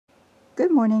Good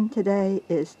morning. Today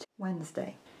is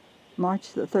Wednesday,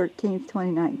 March the 13th,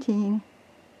 2019,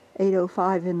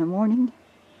 8:05 in the morning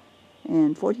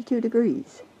and 42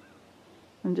 degrees.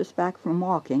 I'm just back from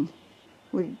walking.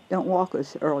 We don't walk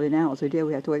as early now as we did.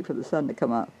 We have to wait for the sun to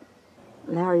come up.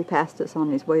 Larry passed us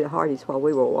on his way to Hardee's while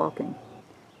we were walking.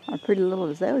 Our pretty little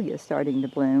azalea is starting to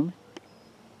bloom.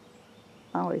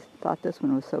 I always thought this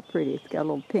one was so pretty. It's got a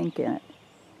little pink in it.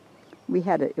 We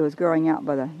had it was growing out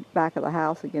by the back of the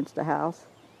house against the house,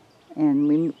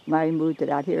 and Larry moved it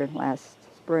out here last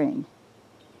spring.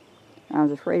 I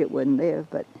was afraid it wouldn't live,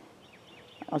 but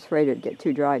I was afraid it'd get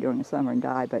too dry during the summer and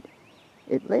die, but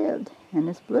it lived, and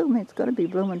it's blooming. It's going to be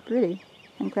blooming pretty.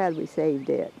 I'm glad we saved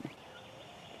it.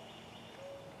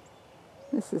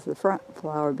 This is the front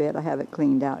flower bed I haven't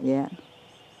cleaned out yet.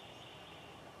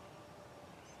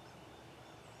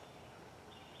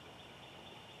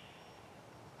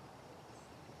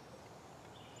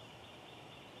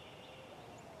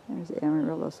 There's the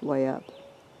amaryllis way up.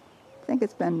 I think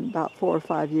it's been about 4 or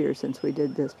 5 years since we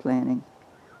did this planting.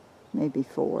 Maybe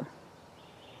 4.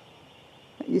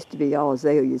 It used to be all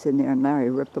azaleas in there, and Larry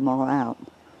ripped them all out.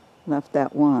 Left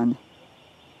that one.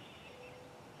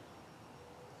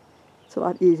 It's a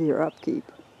lot easier upkeep.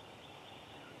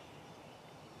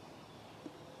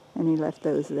 And he left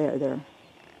those there. They're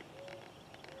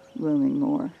blooming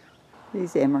more.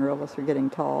 These amaryllis are getting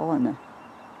tall, and the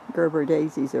Gerber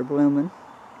daisies are blooming.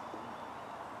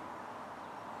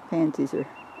 Pansies are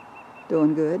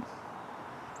doing good.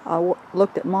 I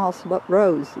looked at moss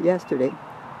rose yesterday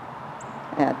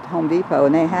at Home Depot,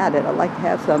 and they had it. I'd like to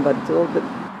have some, but it's a little bit,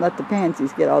 let the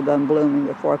pansies get all done blooming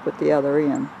before I put the other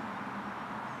in.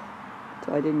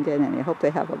 So I didn't get any. I hope they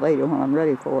have it later when I'm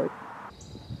ready for it.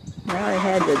 Now I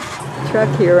had the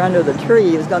truck here under the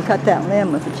tree. He was going to cut that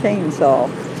limb with a chainsaw.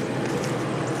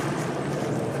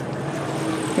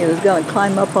 He was going to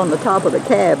climb up on the top of the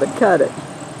cab and cut it.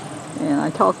 And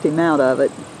I talked him out of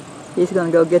it. He's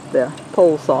going to go get the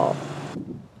pole saw.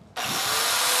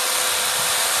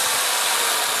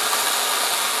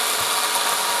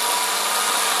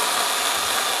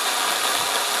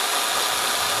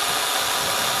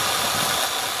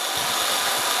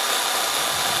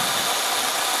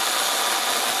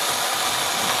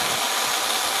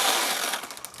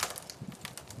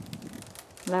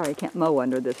 Larry can't mow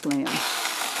under this limb.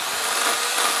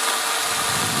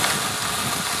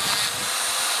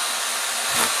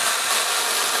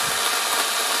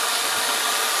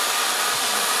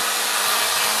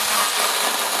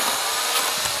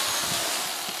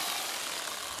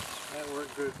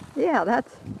 Yeah,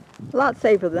 that's a lot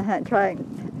safer than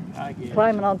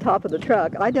climbing on top of the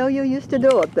truck. I know you used to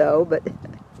do it though, but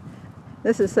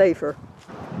this is safer.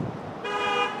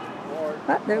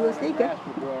 Oh, there goes Nika.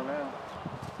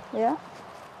 Yeah,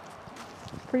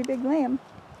 pretty big limb.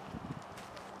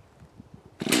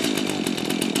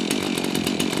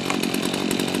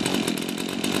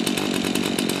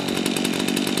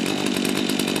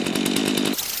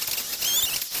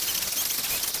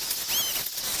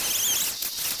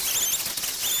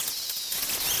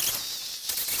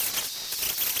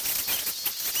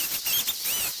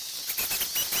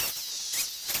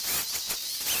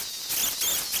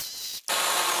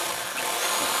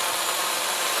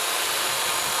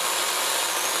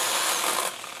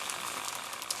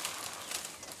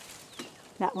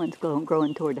 That one's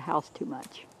growing toward the house too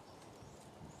much.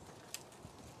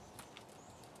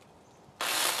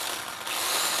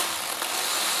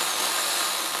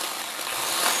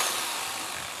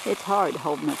 It's hard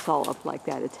holding the saw up like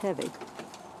that. It's heavy.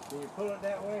 Do you pull it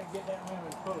that way and get that limb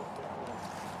and pull it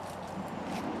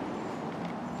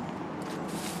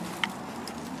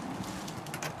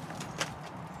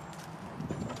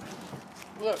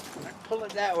that way? Look, pull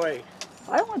it that way.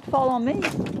 I don't want it to fall on me.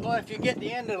 Well, if you get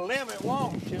the end of the limb, it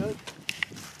won't, Chug.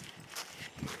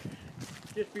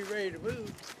 Just be ready to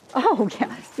move. Oh,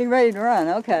 yeah. Be ready to run.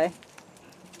 Okay.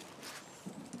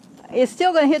 It's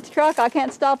still going to hit the truck. I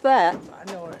can't stop that.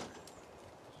 I know it.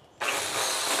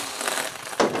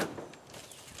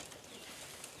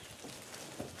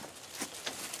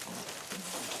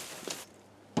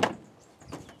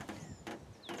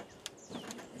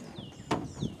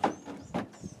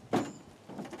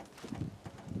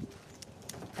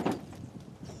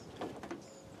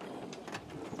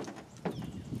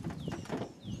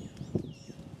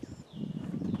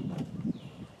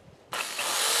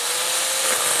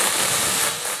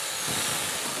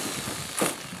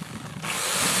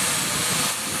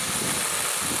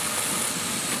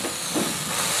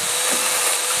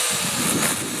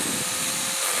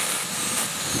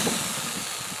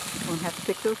 We'll have to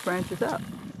pick those branches up.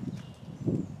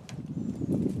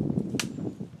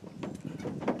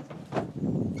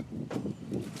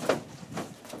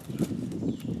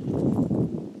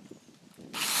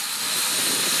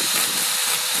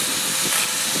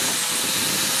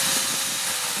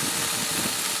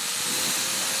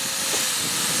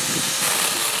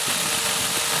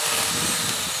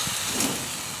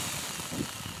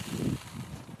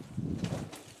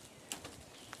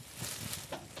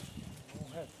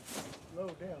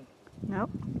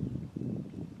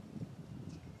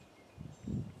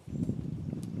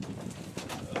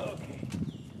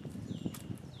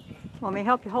 Want me to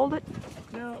help you hold it?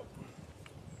 No.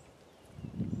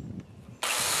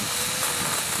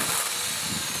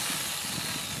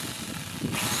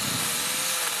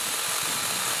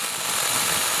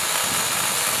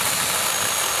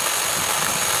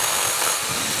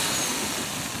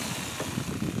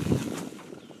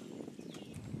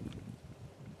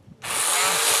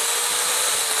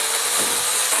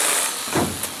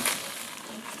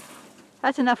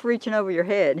 That's enough reaching over your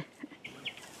head.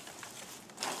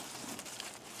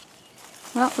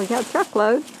 Well, we got a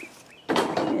truckload.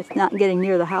 It's not getting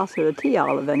near the house or the tea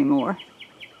olive anymore.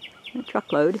 A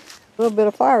truckload. A little bit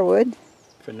of firewood.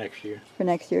 For next year. For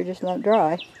next year, just let it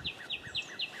dry.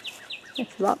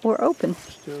 It's a lot more open.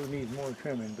 Still needs more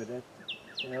trimming, but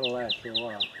that'll last for a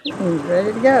while. He's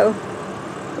ready to go.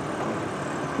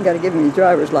 You gotta give him his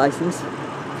driver's license.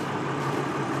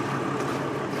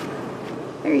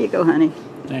 There you go, honey.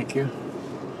 Thank you,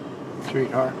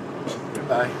 sweetheart.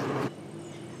 Goodbye.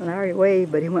 Larry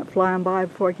waved, but he went flying by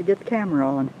before he could get the camera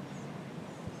on.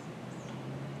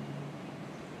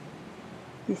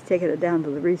 He's taking it down to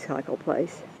the recycle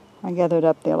place. I gathered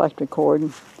up the electric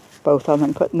cord, both of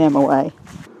them, putting them away.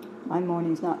 My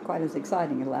morning's not quite as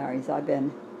exciting as Larry's. I've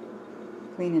been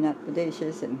cleaning up the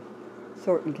dishes and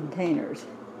sorting containers.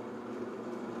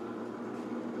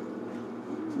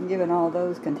 And giving all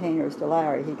those containers to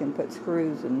Larry, he can put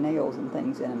screws and nails and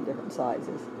things in them, different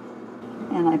sizes.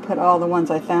 And I put all the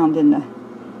ones I found in the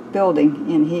building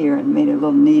in here and made it a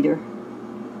little neater.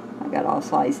 I got all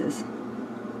sizes.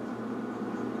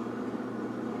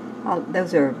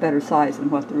 Those are a better size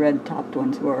than what the red topped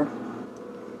ones were.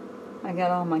 I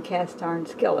got all my cast iron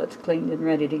skillets cleaned and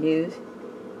ready to use.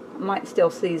 I might still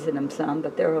season them some,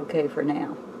 but they're okay for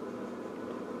now.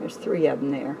 There's 3 of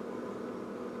them there.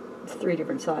 It's 3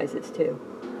 different sizes too.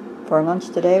 For lunch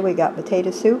today we got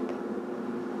potato soup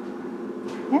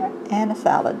and a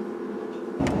salad.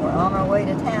 We're on our way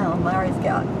to town. Larry's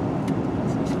got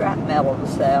some scrap metal to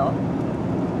sell,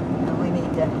 and we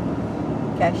need to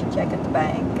cash a check at the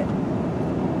bank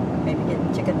and maybe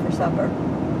get chicken for supper.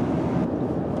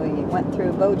 We went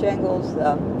through Bojangles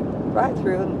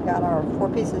drive-thru and got our 4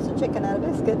 pieces of chicken and a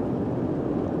biscuit,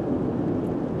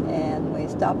 and we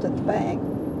stopped at the bank.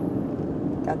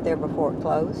 Got there before it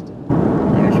closed.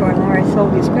 There's where Larry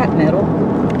sold his scrap metal.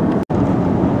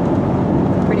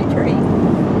 Pretty tree.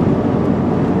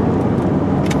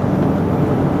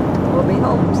 We'll be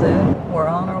home soon. We're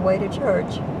on our way to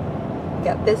church. We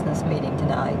got business meeting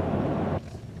tonight.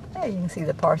 There you can see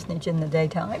the parsonage in the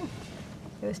daytime.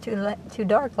 It was too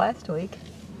dark last week.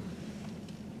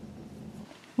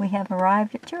 We have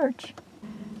arrived at church.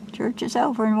 Church is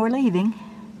over and we're leaving.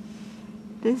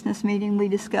 Business meeting, we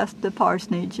discussed the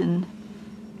parsonage and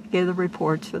gave the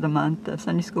reports for the month, the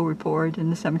Sunday school report and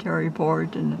the cemetery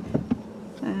report and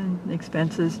the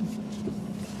expenses,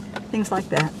 things like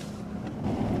that.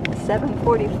 It's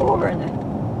 7:44 and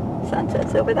the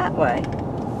sunset's over that way.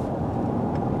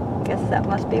 Guess that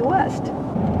must be west.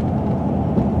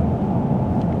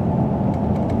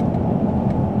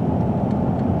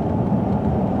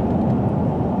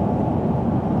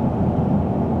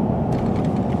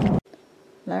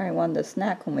 Larry wanted a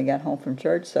snack when we got home from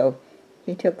church, so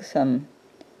he took some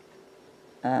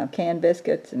canned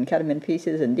biscuits and cut them in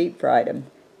pieces and deep fried them.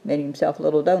 Made himself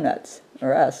little donuts,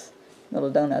 or us,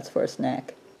 little donuts for a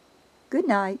snack. Good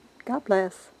night. God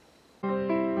bless.